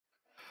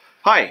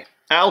Hi,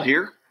 Al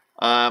here.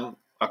 A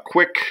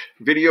quick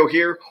video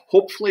here,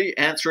 hopefully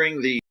answering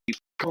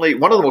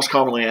one of the most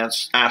commonly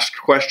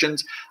asked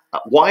questions.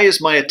 Why is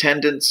my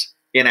attendance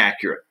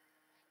inaccurate?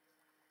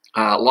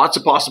 Lots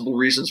of possible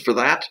reasons for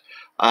that,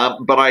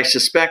 but I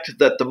suspect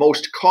that the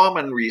most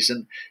common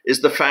reason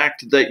is the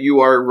fact that you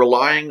are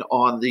relying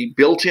on the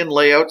built-in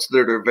layouts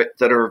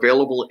that are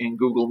available in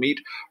Google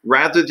Meet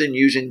rather than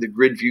using the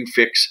Gridview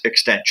Fix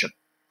extension.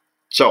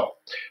 So,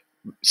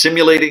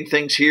 simulating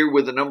things here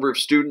with a number of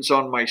students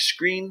on my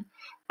screen.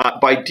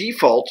 By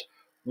default,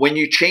 when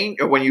you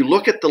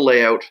look at the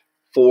layout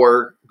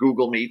for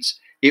Google Meets,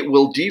 it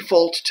will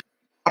default to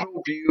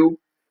auto view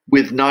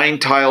with 9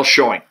 tiles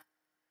showing.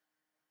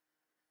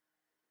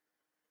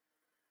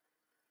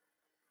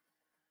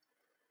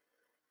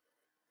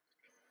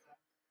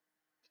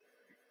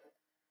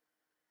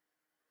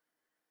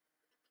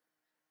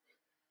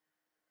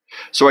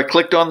 So I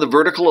clicked on the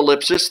vertical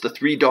ellipsis, the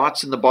 3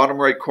 dots in the bottom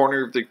right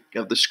corner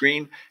of the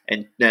screen,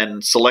 and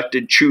then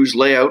selected choose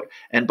layout.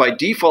 And by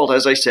default,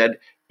 as I said,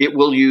 it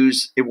will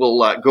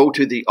go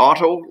to the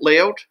auto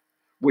layout,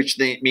 which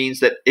means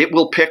that it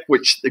will pick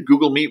the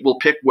Google Meet will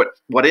pick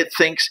what it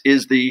thinks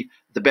is the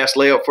best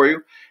layout for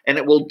you, and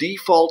it will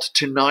default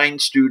to 9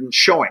 students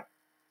showing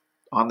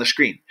on the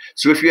screen.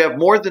 So if you have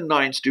more than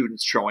 9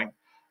 students showing,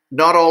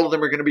 not all of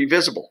them are going to be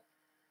visible.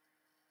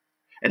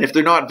 And if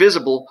they're not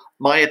visible,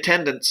 my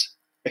attendance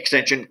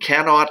extension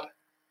cannot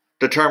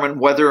determine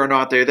whether or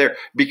not they're there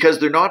because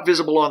they're not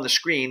visible on the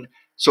screen.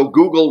 So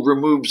Google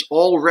removes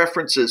all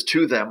references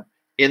to them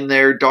in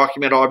their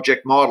document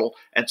object model.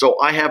 And so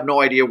I have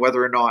no idea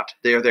whether or not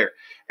they're there.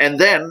 And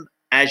then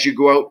as you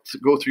go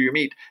through your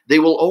Meet, they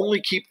will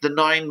only keep the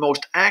 9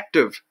 most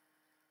active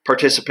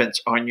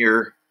participants on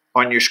your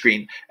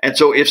screen. And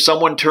so if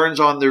someone turns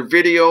on their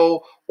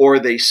video or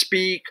they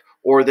speak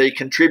or they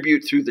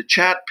contribute through the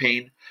chat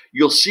pane,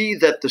 you'll see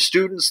that the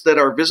students that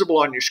are visible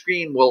on your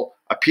screen will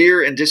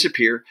appear and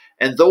disappear,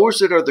 and those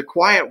that are the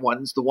quiet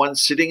ones, the ones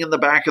sitting in the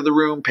back of the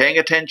room paying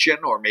attention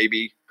or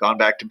maybe gone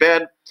back to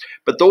bed,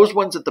 but those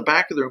ones at the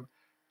back of the room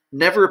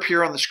never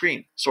appear on the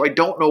screen. So I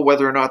don't know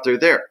whether or not they're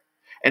there.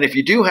 And if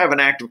you do have an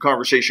active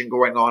conversation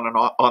going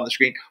on the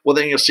screen, well,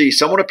 then you'll see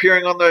someone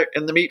appearing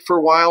in the Meet for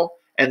a while,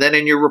 and then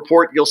in your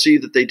report you'll see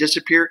that they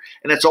disappear,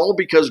 and it's all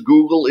because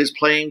Google is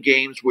playing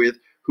games with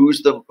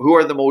who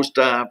are the most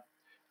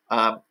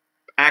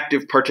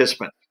active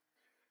participant.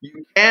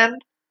 You can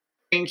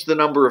change the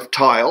number of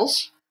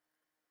tiles,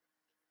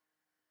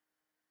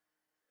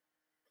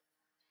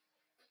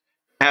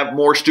 have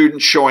more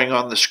students showing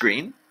on the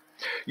screen.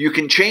 You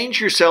can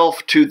change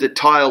yourself to the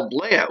tiled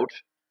layout.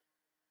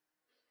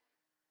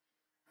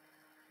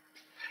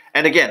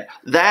 And again,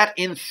 that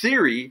in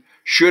theory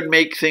should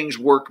make things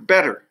work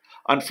better.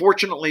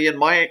 Unfortunately, in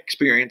my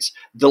experience,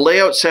 the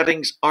layout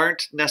settings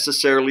aren't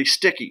necessarily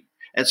sticky.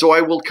 And so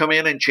I will come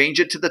in and change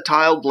it to the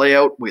tiled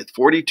layout with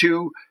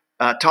 42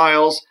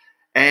 tiles.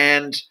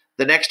 And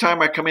the next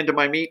time I come into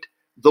my Meet,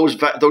 those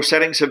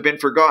settings have been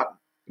forgotten.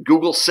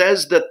 Google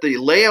says that the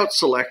layout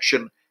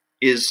selection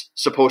is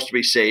supposed to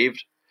be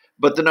saved,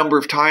 but the number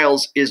of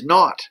tiles is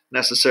not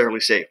necessarily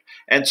saved.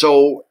 And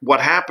so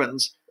what happened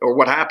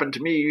to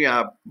me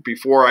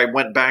before I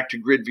went back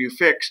to Gridview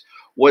Fix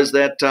was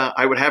that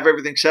I would have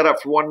everything set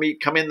up for one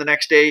Meet, come in the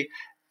next day,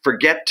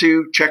 forget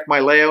to check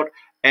my layout,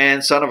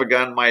 and son of a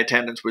gun, my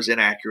attendance was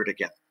inaccurate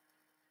again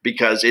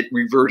because it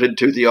reverted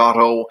to the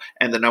auto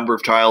and the number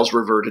of tiles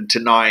reverted to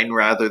 9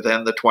 rather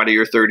than the 20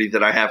 or 30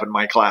 that I have in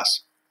my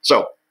class.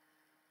 So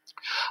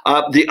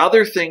the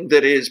other thing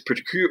that is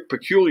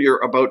peculiar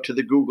about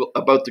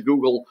the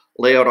Google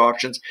layout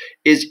options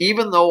is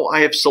even though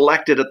I have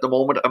selected at the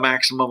moment a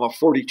maximum of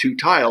 42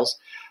 tiles,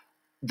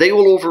 they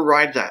will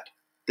override that.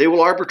 They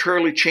will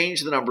arbitrarily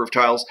change the number of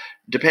tiles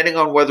depending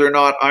on whether or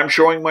not I'm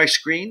showing my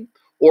screen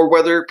or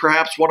whether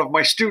perhaps one of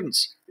my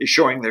students is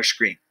showing their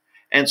screen.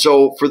 And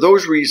so for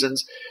those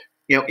reasons,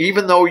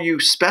 even though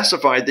you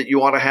specified that you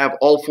want to have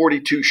all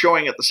 42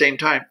 showing at the same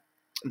time,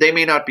 they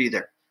may not be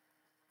there.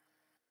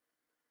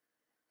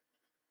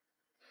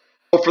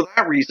 So for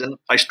that reason,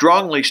 I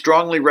strongly,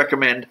 strongly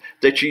recommend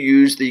that you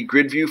use the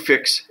Gridview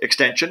Fix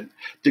extension.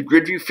 The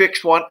Gridview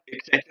Fix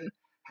extension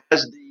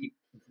has the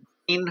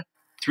green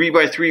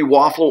 3x3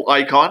 waffle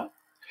icon.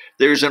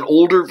 There's an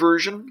older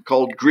version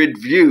called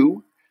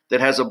Gridview that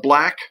has a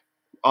black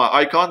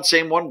icon,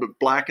 same one, but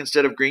black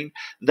instead of green.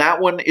 That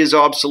one is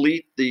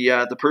obsolete.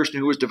 The person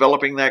who was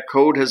developing that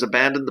code has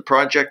abandoned the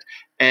project,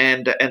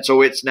 and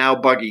so it's now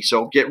buggy.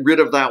 So get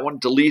rid of that one,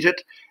 delete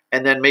it,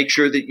 and then make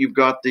sure that you've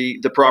got the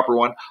proper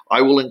one.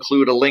 I will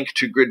include a link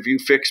to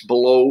Gridview Fix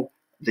below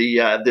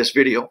this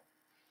video.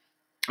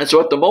 And so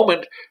at the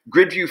moment,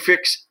 Gridview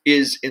Fix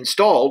is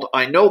installed.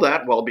 I know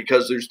that, well,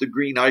 because there's the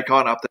green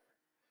icon up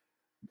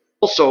there.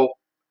 Also,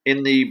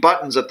 in the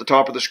buttons at the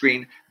top of the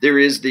screen, there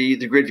is the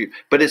grid view,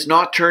 but it's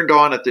not turned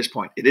on at this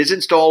point. It is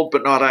installed,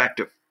 but not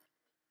active.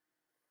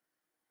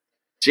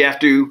 So you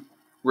have to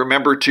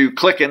remember to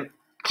click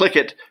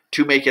it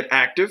to make it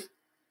active.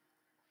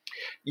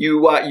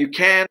 You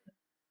can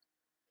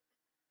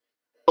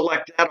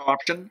select that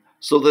option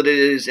so that it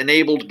is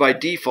enabled by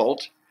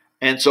default.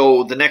 And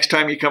so the next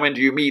time you come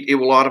into your meet, it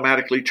will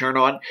automatically turn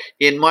on.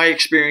 In my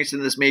experience,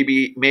 and this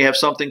may have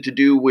something to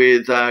do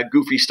with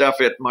goofy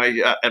stuff at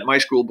my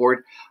school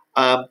board,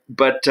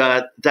 but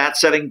that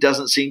setting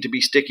doesn't seem to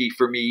be sticky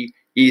for me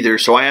either.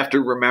 So I have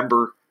to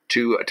remember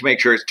to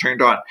make sure it's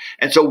turned on.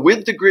 And so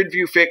with the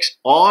Gridview Fix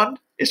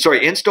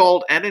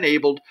installed and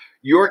enabled,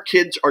 your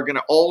kids are going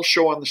to all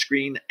show on the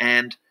screen,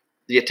 and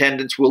the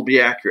attendance will be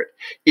accurate.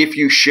 If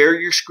you share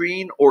your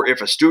screen, or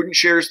if a student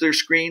shares their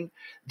screen,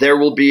 there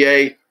will be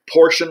a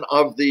portion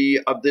of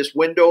this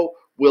window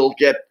will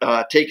get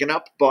taken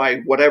up by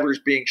whatever's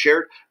being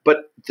shared,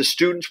 but the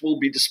students will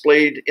be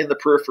displayed in the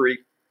periphery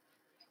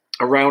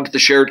around the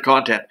shared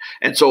content.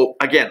 And so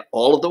again,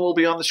 all of them will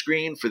be on the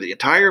screen for the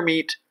entire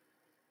meet.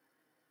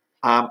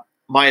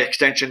 My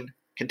extension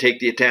can take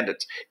the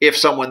attendance. If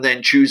someone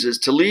then chooses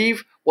to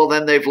leave, well,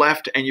 then they've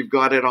left, and you've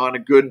got it on a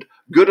good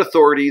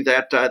authority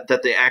that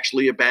they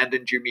actually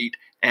abandoned your meet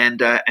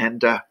and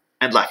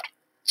left.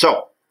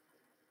 So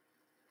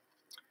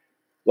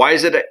why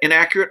is it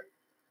inaccurate?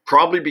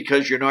 Probably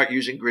because you're not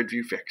using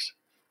Gridview Fix.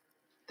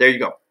 There you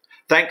go.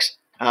 Thanks.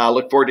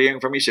 Look forward to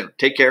hearing from you soon.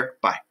 Take care.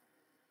 Bye.